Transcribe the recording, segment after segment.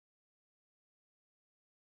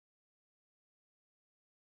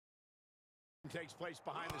Takes place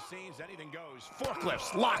behind the scenes, anything goes.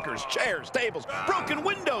 Forklifts, lockers, chairs, tables, broken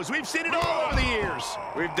windows. We've seen it all over the years.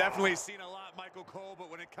 We've definitely seen a lot, Michael Cole, but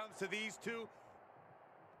when it comes to these two,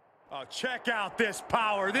 oh, check out this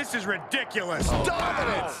power. This is ridiculous. Oh,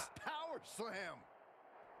 Dominance. Wow. Power slam.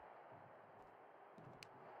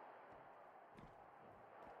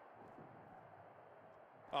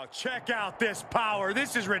 Oh, check out this power.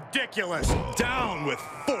 This is ridiculous. Down with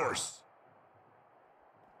force.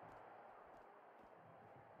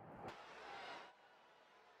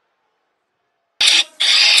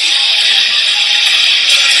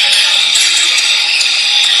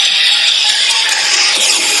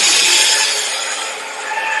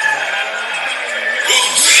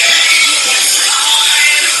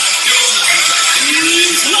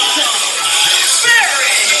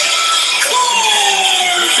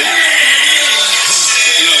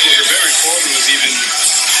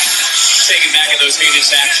 Taken back at those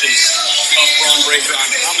heinous actions of Braun Breaker on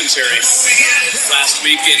commentary last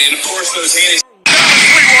week, and of course those heinous. What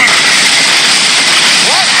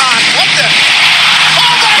the?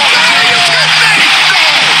 Oh my God! You hit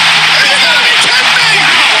me! It hit me!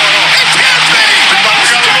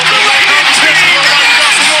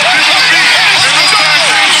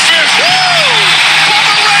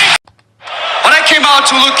 When I came out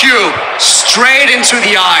to look you straight into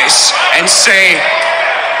the eyes and say,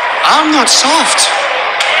 I'm not soft,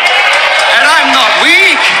 and I'm not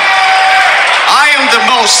weak. I am the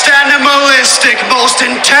most animalistic, most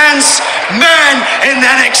intense man in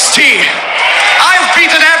NXT. I've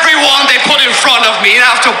beaten everyone they put in front of me, and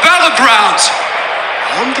after Battleground,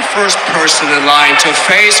 I'm the first person in line to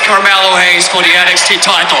face Carmelo Hayes for the NXT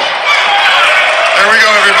title. There we go,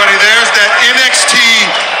 everybody. There's that NXT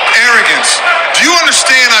arrogance. Do you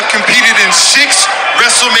understand I've competed in 6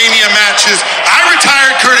 WrestleMania matches? I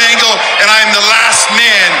retired Kurt Angle, and I am the last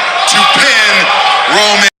man to pin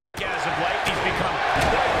Roman. As of late, he's become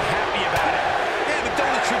quite happy about it. Yeah, but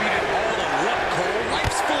don't attribute it all to luck, Cole.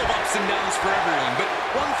 Life's full of ups and downs for everyone, but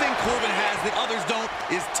one thing Corbin has that others don't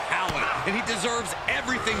is talent, and he deserves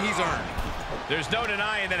everything he's earned. There's no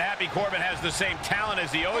denying that Happy Corbin has the same talent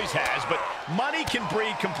as he always has, but money can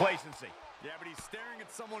breed complacency. Yeah, but he's staring at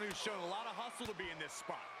someone who's shown a lot of hustle to be in this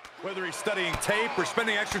spot. Whether he's studying tape or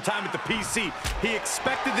spending extra time at the PC, he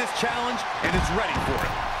expected this challenge and is ready for it.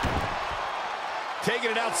 Taking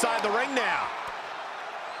it outside the ring now.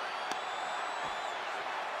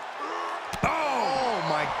 Oh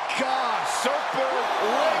my gosh, surfboard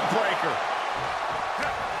leg breaker.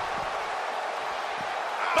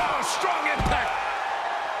 Oh, strong impact.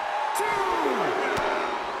 2.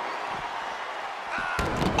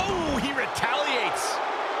 Oh, he retaliates.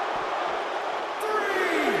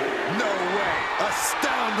 3. No way.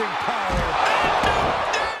 Astounding power.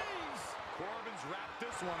 Corbin's wrapped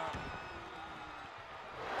this one up.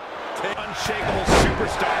 Unshakable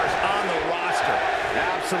superstars on the roster.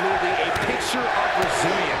 Absolutely a picture of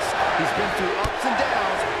resilience. He's been through ups and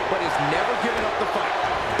downs, but has never given up the fight.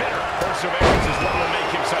 Bitter perseverance is what will make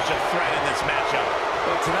him such a threat in this matchup.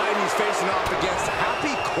 But tonight he's facing off against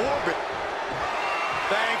Happy Corbin.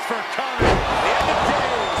 Thanks for coming. End of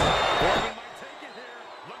days. Corbin might take it here.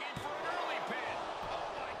 Looking for an early pin.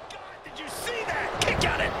 Oh my God, did you see that? Kick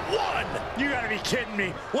out at 1. You gotta be kidding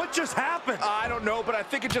me. What just happened? I don't know, but I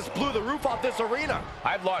think it just blew the roof off this arena.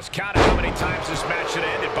 I've lost count of how many times this match should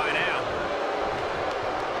have ended by now.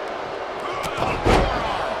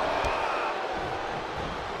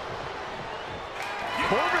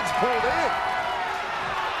 Corbin's pulled in.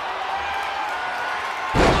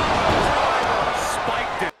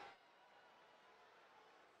 Spiked it.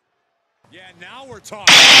 Yeah, now we're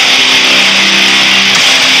talking.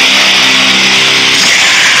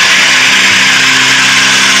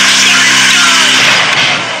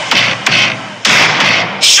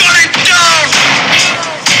 Shut it down!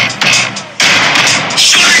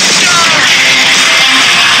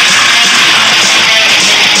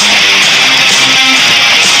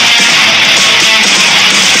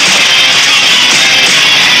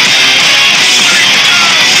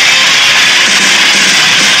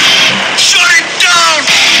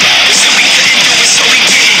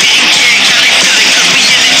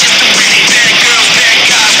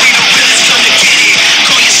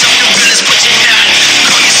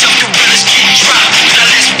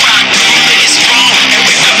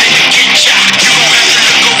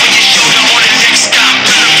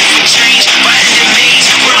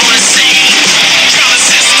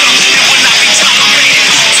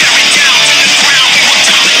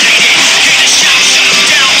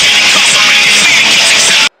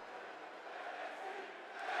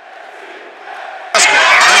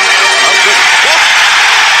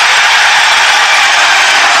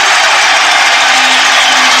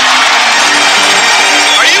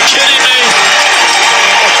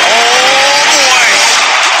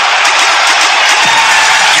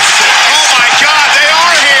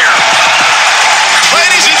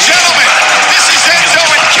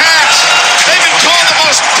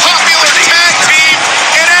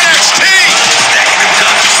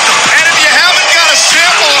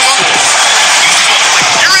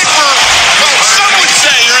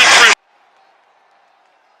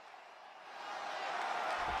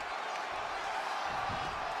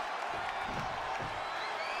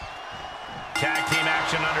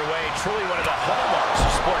 hallmarks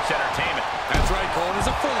of sports entertainment. That's right, Cole. And as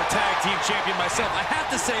a former tag team champion myself, I have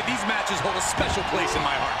to say these matches hold a special place in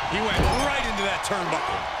my heart. He went right into that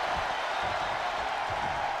turnbuckle.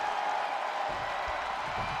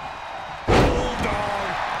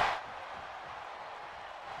 Bulldog.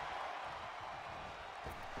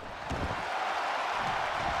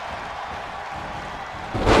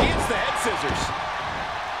 He hits the head scissors.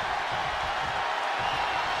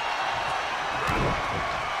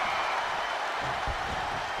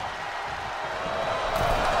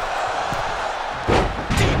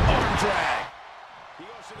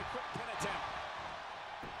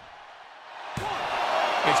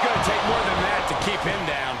 It's going to take more than that to keep him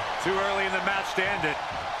down. Too early in the match to end it.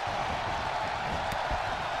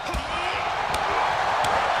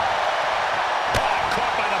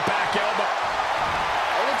 Caught by the back elbow.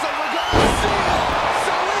 It looks like we're going to see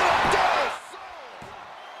Salida del Sol.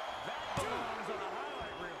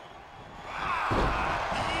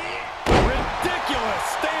 Ridiculous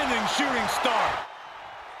standing shooting star.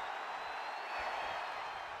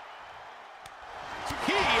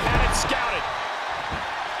 He had it scouted.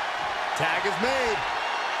 Tag is made.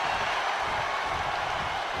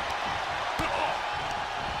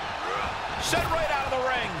 Sent right out of the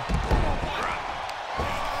ring.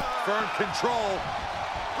 Firm control.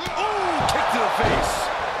 Ooh, kick to the face.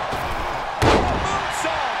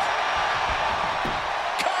 Moonsault.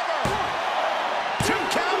 Cover. 2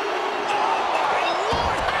 count. Oh, my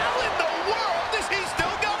Lord. How in the world is he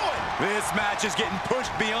still going? This match is getting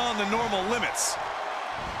pushed beyond the normal limits.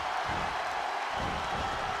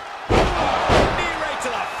 Knee right to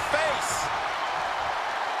the face.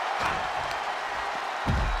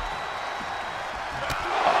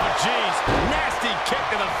 Oh, jeez. Nasty kick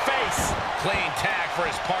to the face. Playing tag for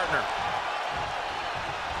his partner.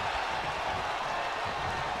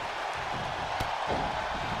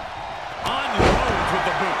 Unloads with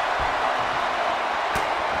the boot.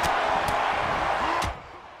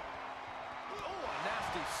 Oh, a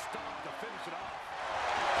nasty stop to finish it off.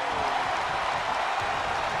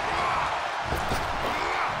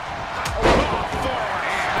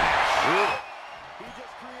 He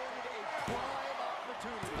just created a prime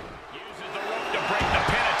opportunity. Uses the rope to break the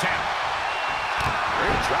pin attempt.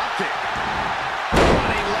 Great drop kick.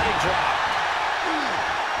 Running leg drop.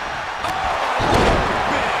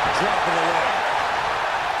 Big drop of the leg.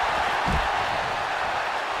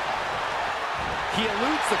 He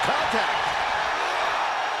eludes the contact.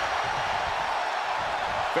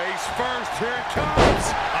 Face first, here it comes.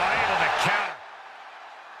 Into the counter.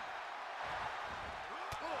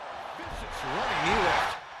 Vicious running knee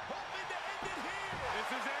lift. This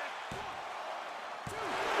is it.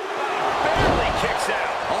 Barely kicks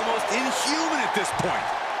out. Almost inhuman at this point.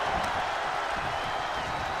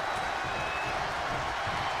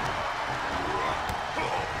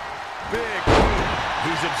 Big boot.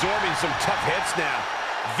 He's absorbing some tough hits now.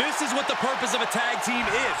 This is what the purpose of a tag team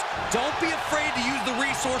is. Don't be afraid to use the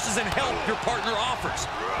resources and help your partner offers.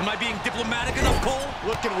 Am I being diplomatic enough, Cole?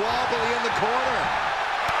 Looking wobbly in the corner.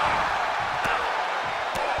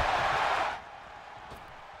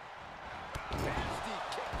 Nasty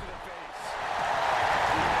kick to the face.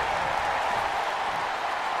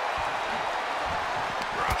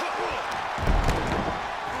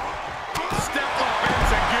 Step up,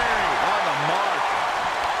 Enziguri. On the mark.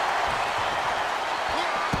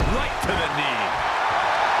 Right to the knee.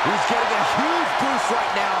 He's getting a huge boost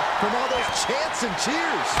right now from all those chants and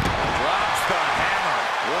cheers. Drops the hammer.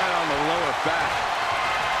 Right on the lower back.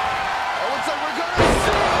 Oh, looks like we're going to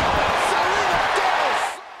see Salida del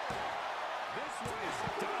Sol. This one is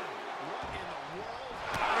done. What in the world?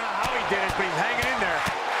 I don't know how he did it, but he's hanging in there.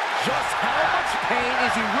 Just how much pain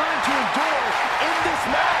is he willing to endure in this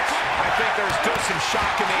match? I think there's still some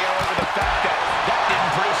shock in the air over the fact that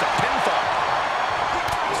didn't produce a pinfall.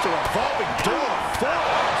 Just a revolving door of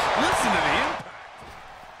forearms. Listen to the impact.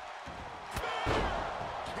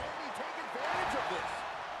 Can he take advantage of this?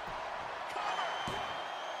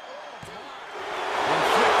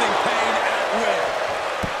 Inflicting pain at will.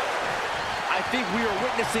 I think we are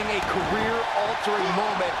witnessing a career-altering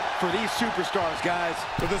moment for these superstars, guys.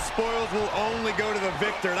 But the spoils will only go to the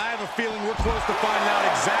victor, and I have a feeling we're close to finding out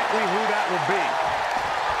exactly who that will be.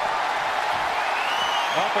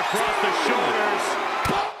 Up across the shoulders.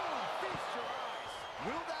 Boom! Feast your eyes.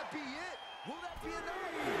 Will that be it? Will that be enough?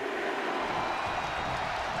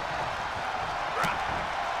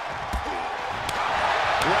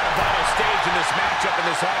 We're at a vital stage in this matchup, and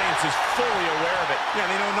this audience is fully aware of it. Yeah,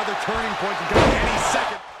 they know another turning point can come any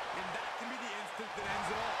second. And that can be the instant that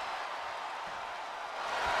ends it all.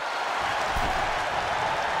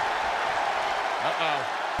 Uh-oh.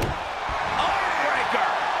 Oh,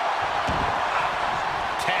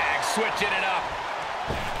 switching it up.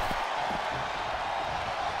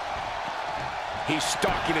 He's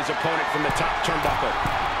stalking his opponent from the top turnbuckle.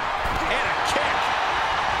 And a kick.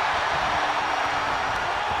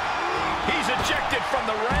 He's ejected from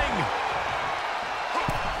the ring.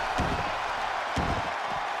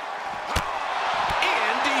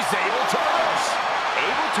 And he's able to reverse.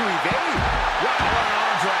 Able to evade. Wow, what an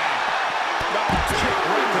arm drag. No, kick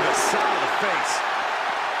right to the side of the face.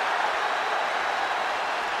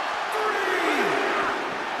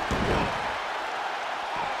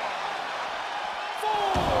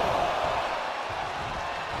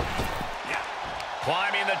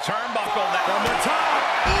 Climbing the turnbuckle now. From the top.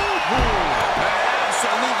 Ooh.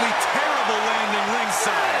 Absolutely terrible landing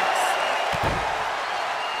ringside.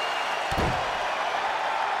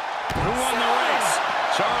 Who won the race?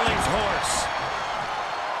 Charlie's horse.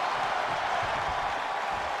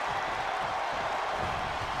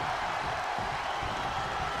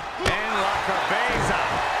 And La Cabeza.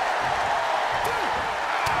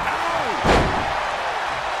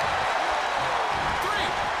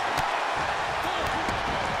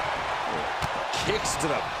 Kicks to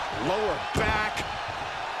the lower back,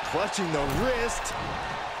 clutching the wrist.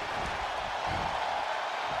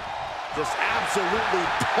 Just absolutely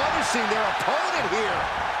punishing their opponent here,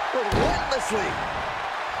 relentlessly.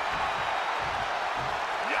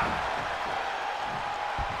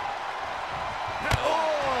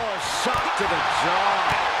 Oh, shot to the jaw.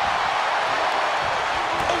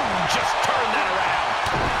 Oh, just turn that around.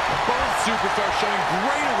 Both superstars showing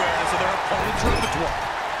great awareness of their opponent's repertoire.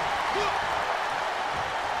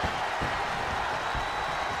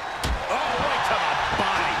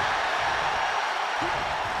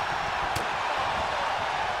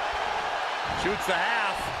 Shoots the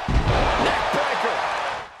half. Neck breaker.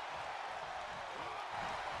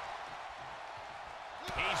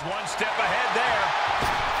 He's one step ahead there.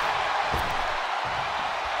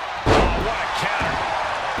 Oh, what a counter.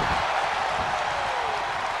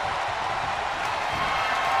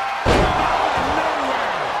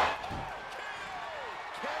 Nowhere.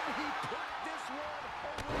 Can he put this one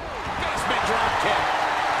away? Basement drop kick.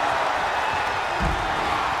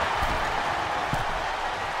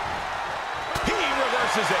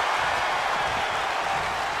 Reverses it.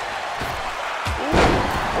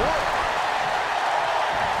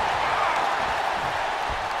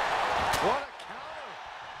 What a counter.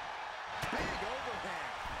 Big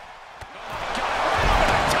overhand. Got it right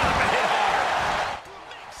over the top and hit hard.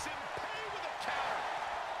 Makes him pay with a counter.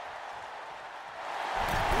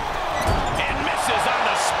 And misses on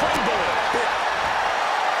the springboard.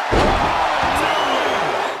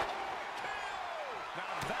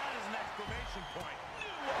 Now that is an exclamation point.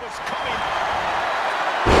 Knew what was coming.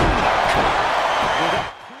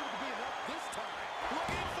 This time.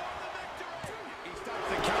 Looking for the victory. He stops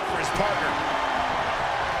the count for his partner.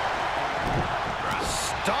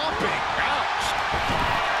 Stomping. Ouch.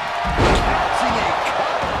 Catching a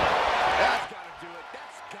cover. That's got to do it.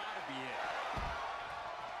 That's got to be it.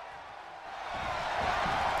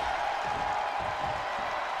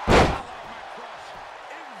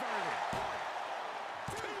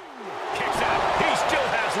 Kicks out. He still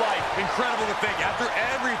has life. Incredible to think, after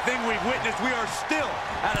everything we've witnessed, we are still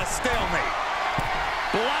at a stalemate.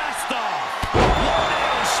 Blast off. One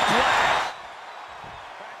and splash.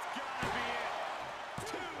 That's gotta be it.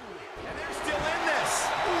 Two. And they're still in this.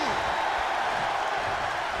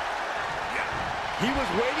 He was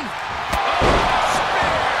waiting.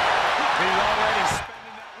 He's already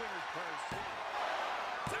spending that winner's purse.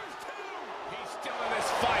 There's two. He's still in this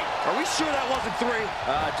fight. Are we sure that wasn't three?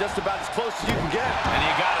 Just about as close as you can get. And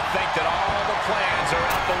you gotta think that all the plans are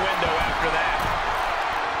out the window after that.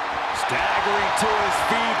 Staggering to his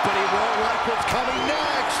feet, but he won't like what's coming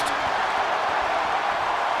next.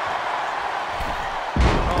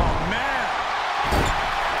 Oh, man.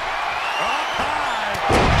 Up high.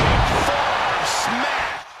 Forearm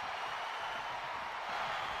smash.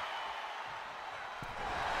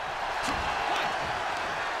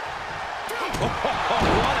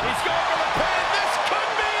 He's going for the pin. This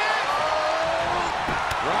could be it.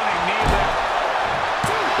 Running knee there.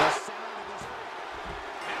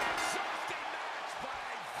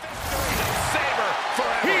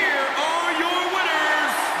 Here are your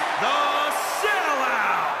winners, the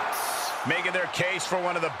Sellouts. Making their case for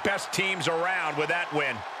one of the best teams around with that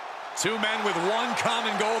win. Two men with one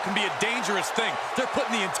common goal can be a dangerous thing. They're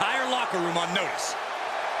putting the entire locker room on notice.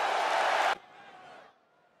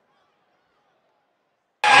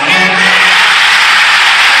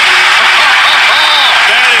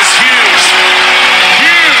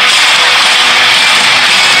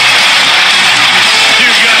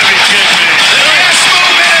 Last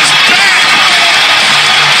moment is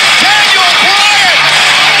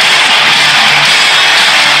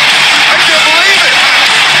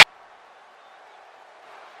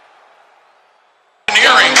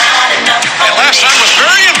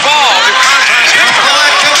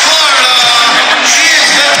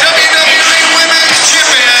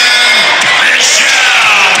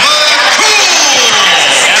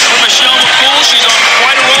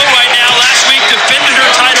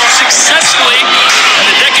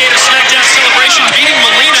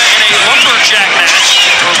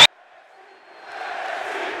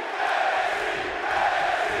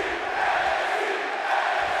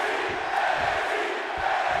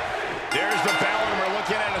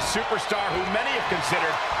superstar who many have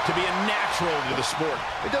considered to be a natural to the sport.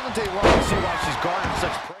 It doesn't take long to see why she's garnered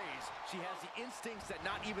such praise. She has the instincts that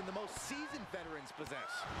not even the most seasoned veterans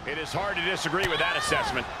possess. It is hard to disagree with that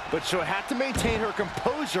assessment. But she'll have to maintain her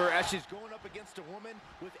composure as she's going up against a woman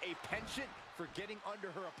with a penchant for getting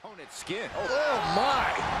under her opponent's skin. Oh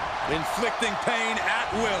my! Inflicting pain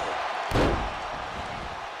at will.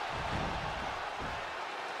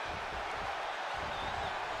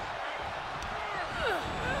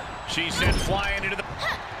 She's sent flying into the...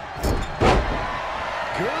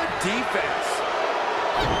 Good defense.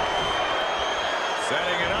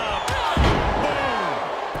 Setting it up.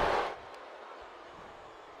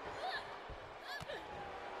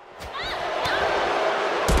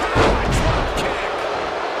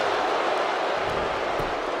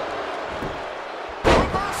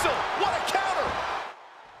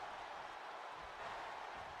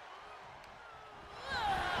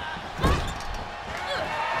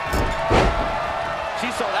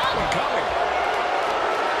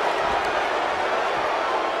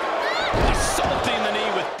 Assaulting the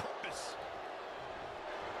knee with purpose.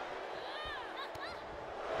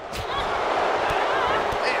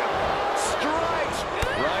 Strikes.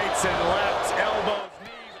 Rights and lefts, elbows,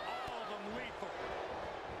 knees, all of them lethal.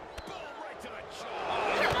 Boom, right to the jaw.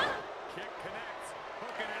 Kick connects,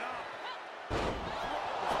 hooking it up.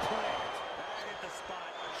 Plant. That hit the spot.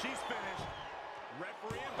 She's finished.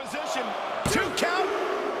 Referee in position. 2 count.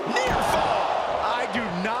 Near fall. I do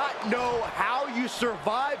not know how you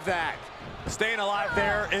survive that. Staying alive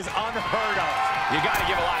there is unheard of. You got to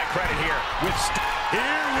give a lot of credit here.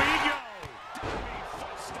 Here we go.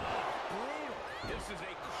 This is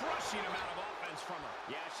a crushing amount of offense from her.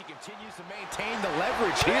 Yeah, she continues to maintain the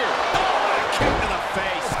leverage here. Oh, a kick to the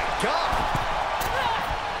face. Oh, my God.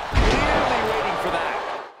 Clearly waiting for that.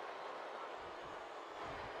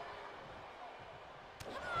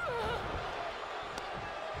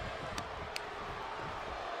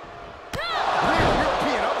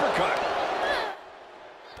 European uppercut.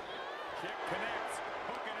 Kick connects,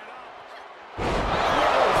 hooking it up.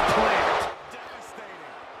 Plant.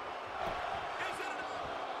 Devastating. Is it enough?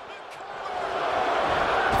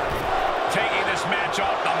 Taking this match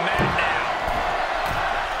off the mat now.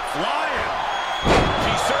 Flying.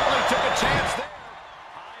 She certainly took a chance there.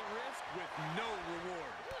 High risk with no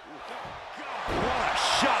reward. What a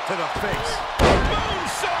shot to the face.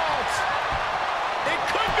 Moonsault! It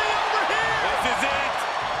could be over here! This is it.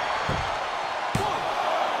 1,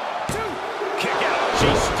 2. Kick out.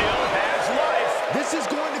 She still has life. This is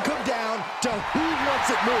going to come down to who wants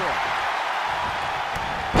it more.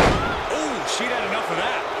 Ooh, she'd had enough of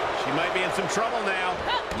that. She might be in some trouble now.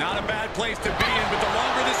 Not a bad place to be in, but the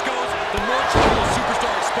longer this goes, the more trouble a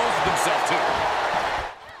superstar exposes himself to.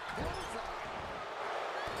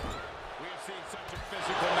 We've seen such a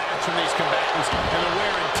physical match from these combatants, and the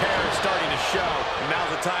wear and tear is starting to show. And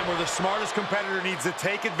now's the time where the smartest competitor needs to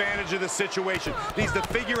take advantage of the situation, needs to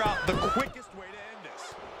figure out the quickest way to end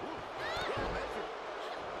this.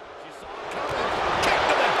 Kick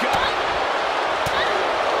to the gut.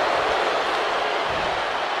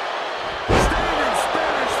 Standing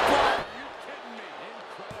Spanish fly. Are you kidding me?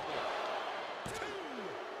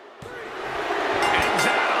 And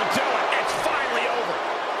that'll do it. It's finally over.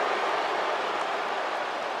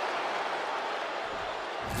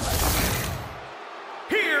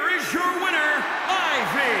 Here is your winner,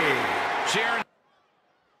 Ivy. Sharon.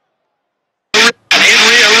 In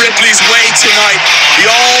Rhea Ripley's way tonight, the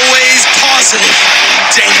always positive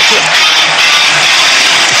Dana Brooke.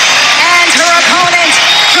 And her opponent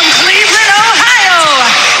from Cleveland, Ohio,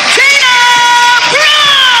 Dana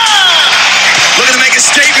Brooke! Looking to make a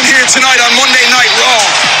statement here tonight on Monday Night Raw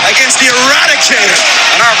against the Eradicator.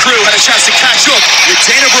 And our crew had a chance to catch up with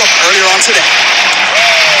Dana Brooke earlier on today.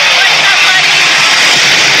 What's up, buddy?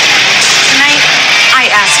 Tonight, I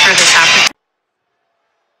asked for this opportunity.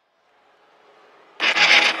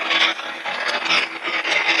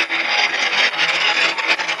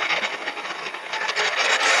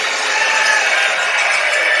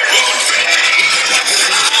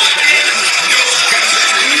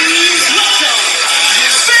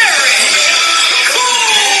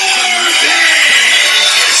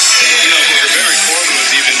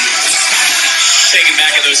 Taken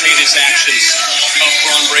back at those heinous actions of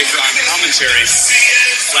Braun Breaker on commentary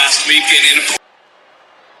last week. And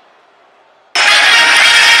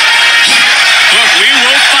look, we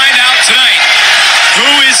will find out tonight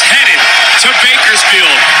who is headed to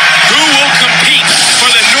Bakersfield, who will compete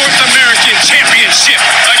for the North American Championship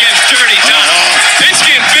against Dirty Dom. It's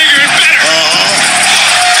getting bigger and better.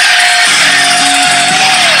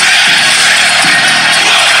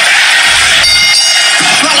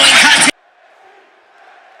 Following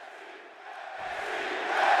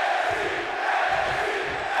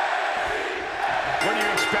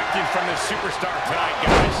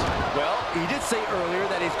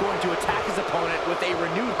a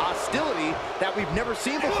renewed hostility that we've never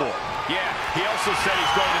seen before. Yeah, he also said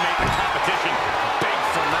he's going to make the competition beg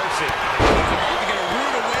for mercy. He's about to get a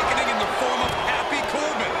rude awakening in the form of Happy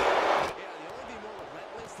Corbin. Yeah, the only thing more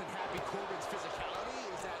relentless than Happy Corbin's physicality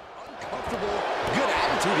is that uncomfortable, good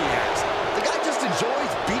attitude he has. The guy just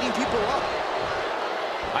enjoys beating people up.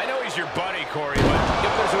 I know he's your buddy, Corey, but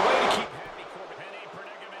if there's a way to keep Happy Corbin and a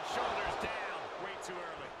predicament, shoulders down way too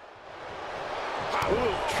early.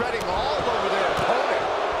 Ooh, treading all over their opponent.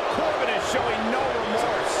 Corbin is showing no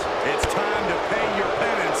remorse. It's time to pay your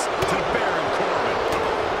penance to Baron Corbin.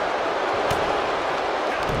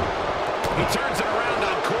 He turns it around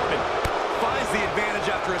on Corbin. Finds the advantage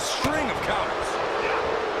after a string of counters.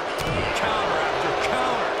 Counter after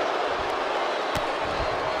counter.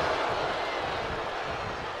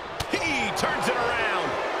 He turns it around.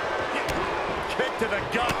 Kick to the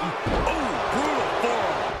gut. Oh, brutal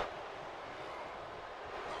forearm.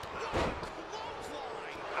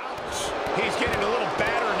 He's getting a little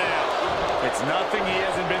badder now. It's nothing he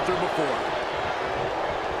hasn't been through before.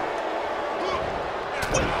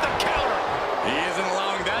 With the counter. He isn't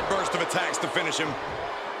allowing that burst of attacks to finish him.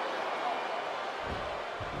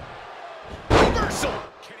 Reversal.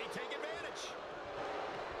 Can he take advantage?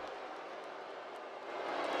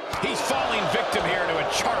 He's falling victim here to a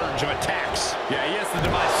charge of attacks. Yeah, he has to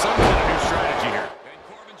devise some kind of new strategy here. And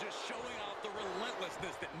Corbin just showing off the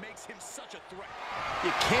relentlessness that makes him such a threat. You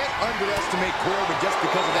can't underestimate Corbin just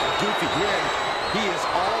because of that goofy grin. He is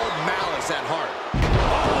all malice at heart.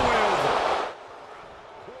 All the way over.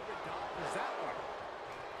 Corbin dodges that one.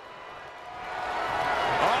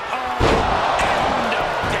 End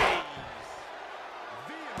of days.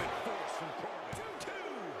 Vehement force from Corbin. 2,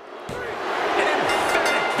 3. An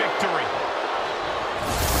emphatic victory.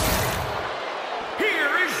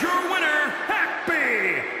 Here is your winner,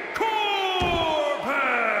 Happy Corbin.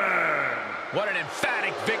 What an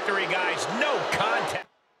emphatic victory, guys. No contest.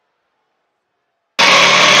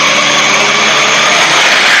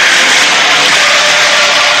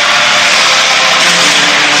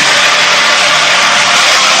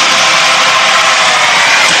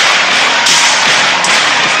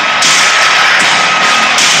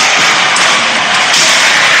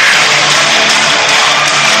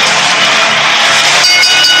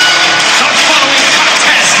 The following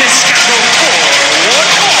contest is scheduled for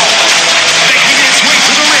one fall. Making his way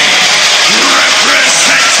to the ring,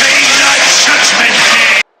 representing the Judgment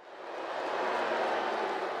Day.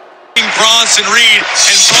 Bronson Reed,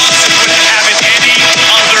 and Bronson wouldn't have it any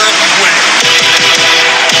other way.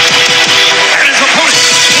 And his opponent,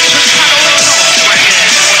 Chicago, Illinois, weighing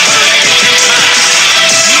in 182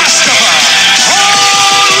 pounds, Mustafa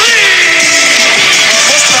Ali.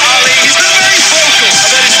 Mustafa Ali, he's been very vocal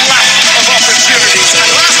about his lack of opportunities, and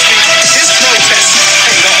last week, his protest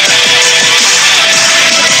paid off.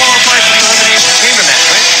 You qualified for the Elimination Chamber match,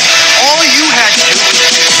 right? All you had to do was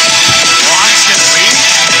Bronson Reed,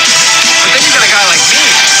 but then you got a guy like me.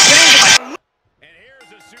 Get into my... And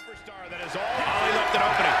here's a superstar that is all Ali left an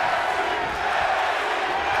opening.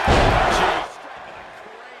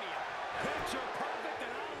 Picture perfect,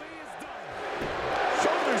 and Ali is done.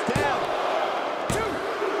 Shoulders down.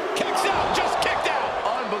 Kicks out, just kicked out.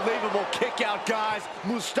 Unbelievable kick out, guys.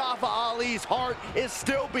 Mustafa Ali's heart is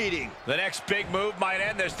still beating. The next big move might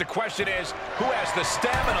end this. The question is, who has the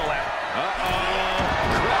stamina left?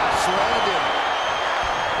 Crash landed.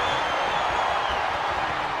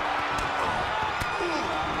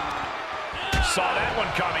 Saw that one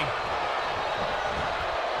coming.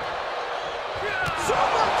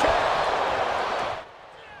 Super kick.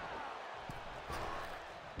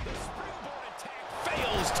 The springboard attack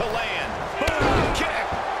fails to land. Boom, kick.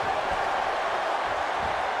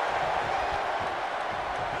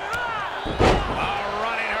 A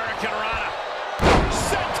running Hurricane Rana.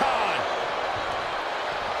 Senton.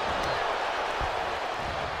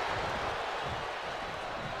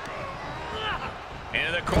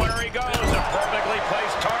 Into the corner he goes. A perfectly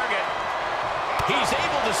placed target. He's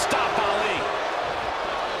able to stop Ali.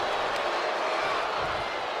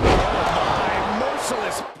 My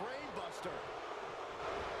merciless brainbuster.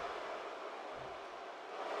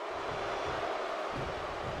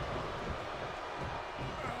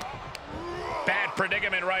 Bad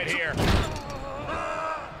predicament right here.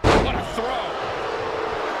 What a throw.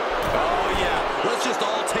 Oh, yeah. Let's just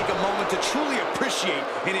all take a moment to truly appreciate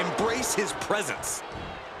and embrace his presence.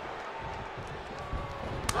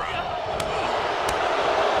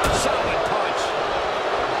 Solid punch.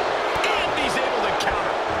 And he's able to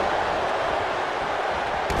counter.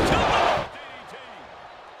 DDT.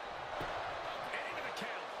 And into the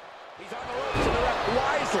count. He's on the ropes, and the ref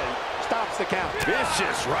wisely stops the count.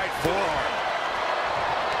 Vicious right forearm.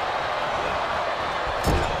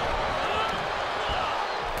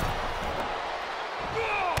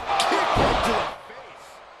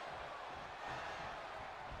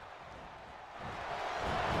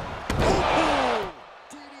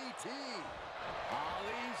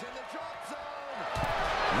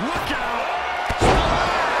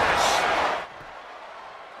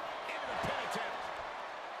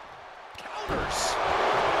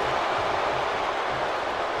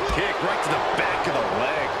 Right to the back of the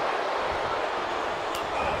leg.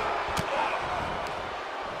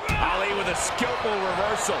 Ali with a skillful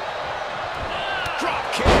reversal. Drop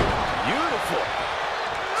kick. Beautiful.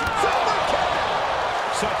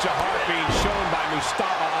 Such a heart being shown by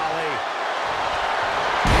Mustafa Ali.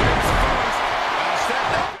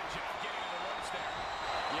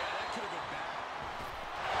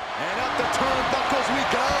 And up the turnbuckles we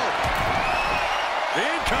go.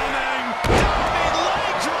 Incoming. Diving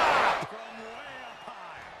leg drop. From way up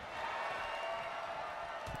high.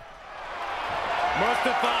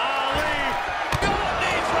 Mustafa Ali.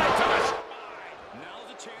 Knees right to the spine.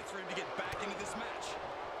 Now's a chance for him to get back into this match.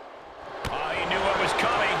 Oh, he knew what was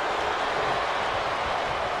coming.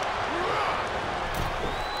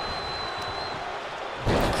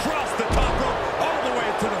 Cross the top rope all the way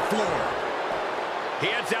to the floor. He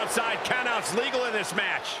heads outside. Countouts legal in this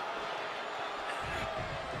match.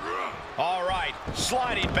 All right,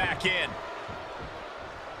 sliding back in.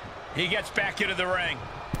 He gets back into the ring.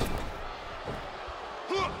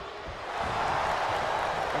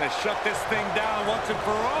 Gonna shut this thing down once and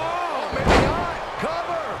for all. Maybe not.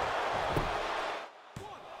 Cover.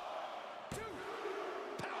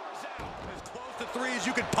 As close to 3 as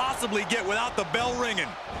you could possibly get without the bell ringing.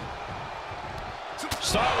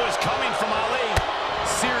 Saw it was coming from Ali.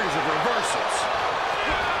 Series of reversals.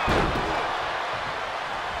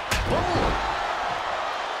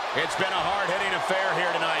 It's been a hard-hitting affair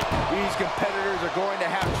here tonight. These competitors are going to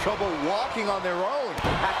have trouble walking on their own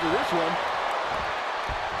after this one.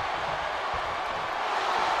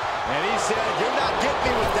 And he said, "You're not getting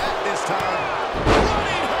me with that this time."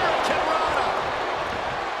 Running Hurricane Rana.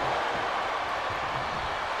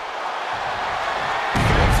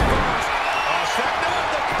 Face first. Setting up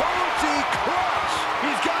the Koji Clutch.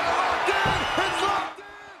 He's got it locked in. It's locked in.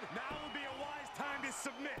 Now would be a wise time to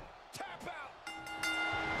submit. Tap out.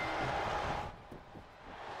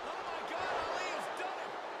 Oh my God, Ali has done it.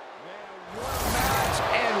 Man, what a match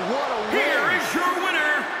and what a win. Here is your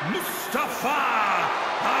winner, Mustafa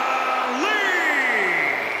Ali.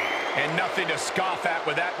 And nothing to scoff at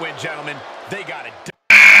with that win, gentlemen. They got it done.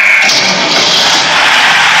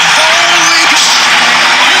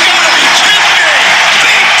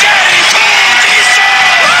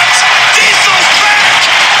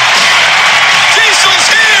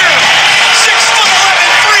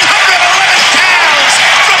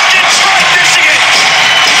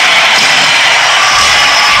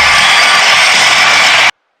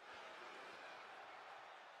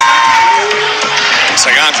 Looks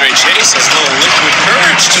like Andre Chase has a little liquid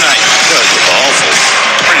courage tonight. Does look awful.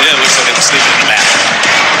 Pretty dead. Looks like it's sleeping in the mat.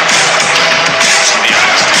 To be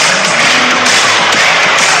honest.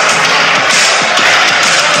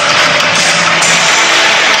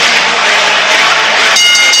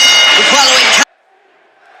 The following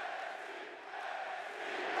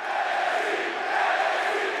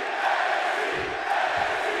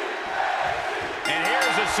And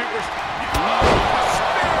here's a superstar.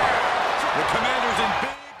 The Commander's in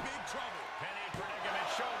big trouble. Penny predicament,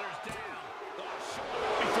 shoulders down.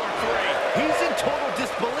 Before 3. He's in total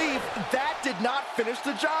disbelief. That did not finish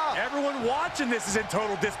the job. Everyone watching this is in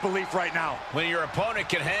total disbelief right now. When your opponent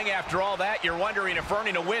can hang after all that, you're wondering if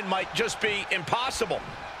earning a win might just be impossible.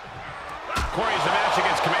 Corey, is the match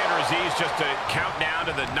against Commander Aziz just a countdown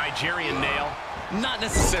to the Nigerian nail? Not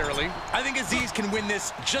necessarily. I think Aziz can win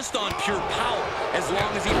this just on pure power, as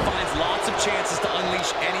long as he finds lots of chances to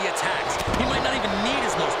unleash any attacks. He might not even need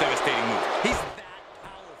his most devastating move. He's that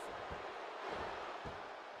powerful.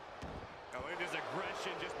 Oh, it is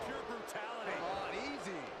aggression, just pure brutality. Come on,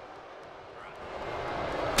 easy.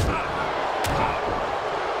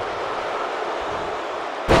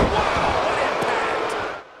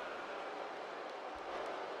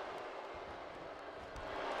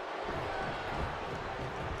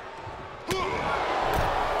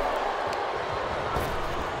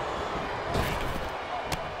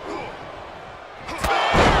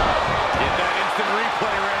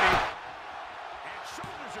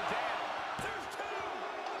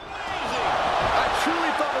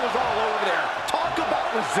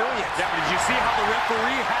 Resilience. Yeah, but did you see how the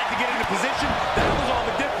referee had to get into position? That was all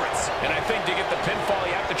the difference. And I think to get the pinfall,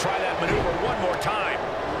 you have to try that maneuver one more time.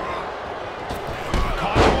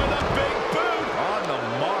 Caught him with a big boot. On the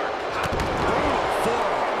mark.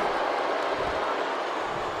 Forearm.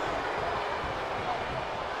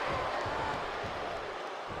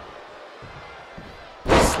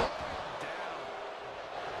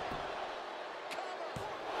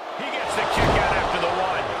 He gets the kick out after the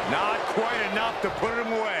 1. Not quite enough to put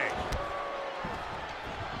him away.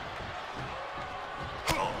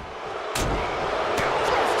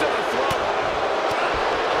 Thrust to the throat.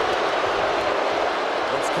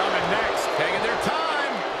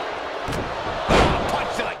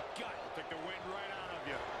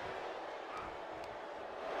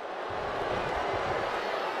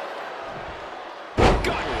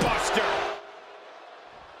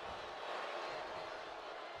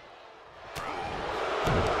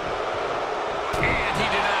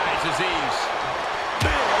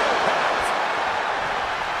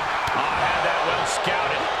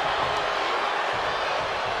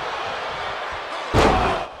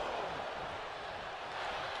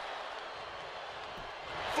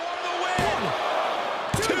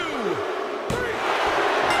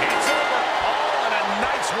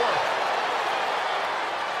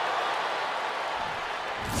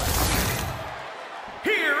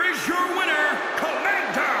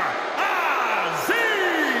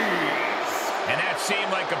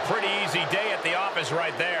 Pretty easy day at the office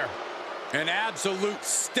right there. An absolute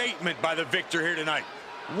statement by the victor here tonight.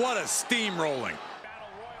 What a steamrolling.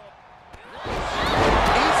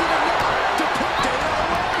 Easy enough to put Dana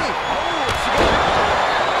away. Oh, she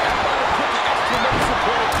got to put the exclamation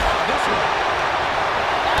point on this one.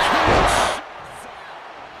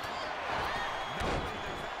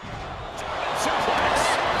 Suplex.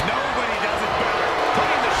 Nobody does it better.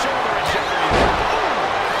 Putting the shoulder in jeopardy.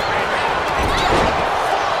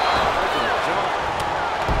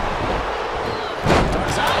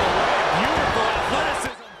 Ducks out of the way. Beautiful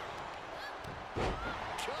athleticism.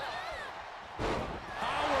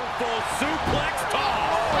 Powerful suplex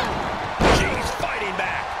toss. She's fighting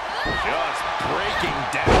back. Just breaking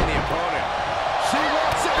down the opponent. She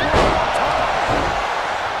wants it one more time.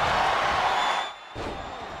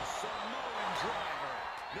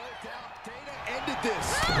 No doubt Dana ended this.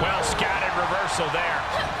 Well scattered reversal there.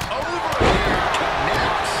 Over here.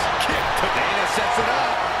 Connects. Kick to Dana sets it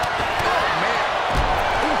up. Oh, man.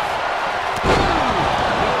 Oof.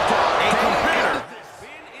 No doubt A Dana competitor. ended this.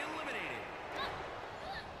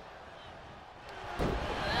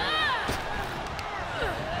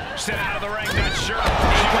 Sent out of the ring, not sure.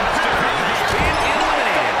 She wants to been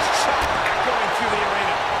eliminated. Going through the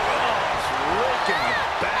arena. Oh, it's raking the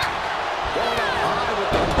back. Going up high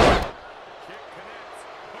with the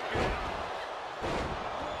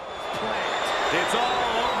It's all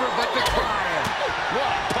over but the crying. What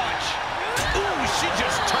a punch. Ooh, she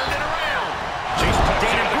just turned it around. She's put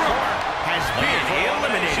Dana Brooke has been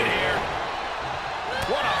eliminated here.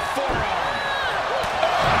 What a forearm.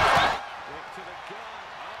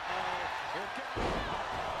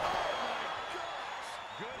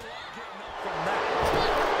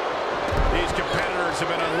 These competitors have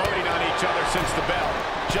been unloading on each other since the bell.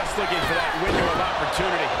 Just looking for that window of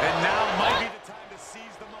opportunity. And now might be the time to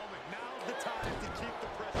seize the moment. Now's the time to keep the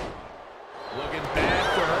pressure on. Looking bad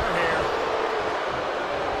for her here.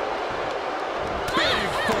 Big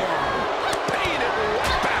forearm. Paying it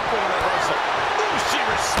right back with a reversal. Ooh, she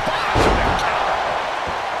responds with a counter.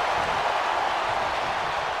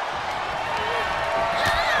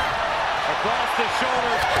 Across the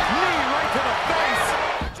shoulders, knee right to the face.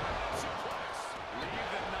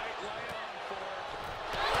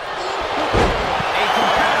 A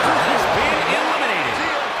competitor has been eliminated.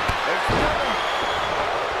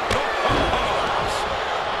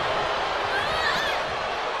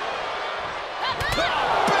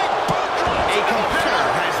 A competitor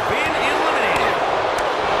has been eliminated.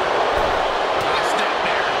 Nice step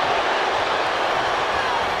there.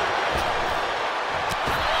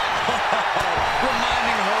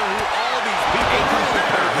 Reminding her who all these people A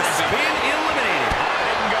competitor has been eliminated.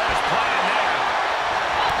 Didn't go as planned there.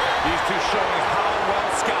 These two showing how well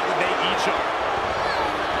scouted they each are.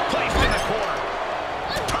 Placed in the corner.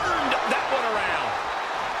 Turned that one around.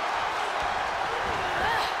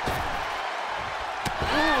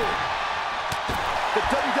 the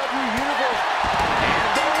WWE Universe. And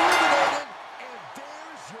they're eliminated. And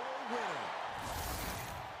there's your winner.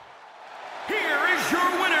 Here is your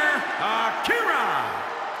winner, Akira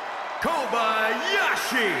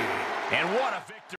Kobayashi. And what a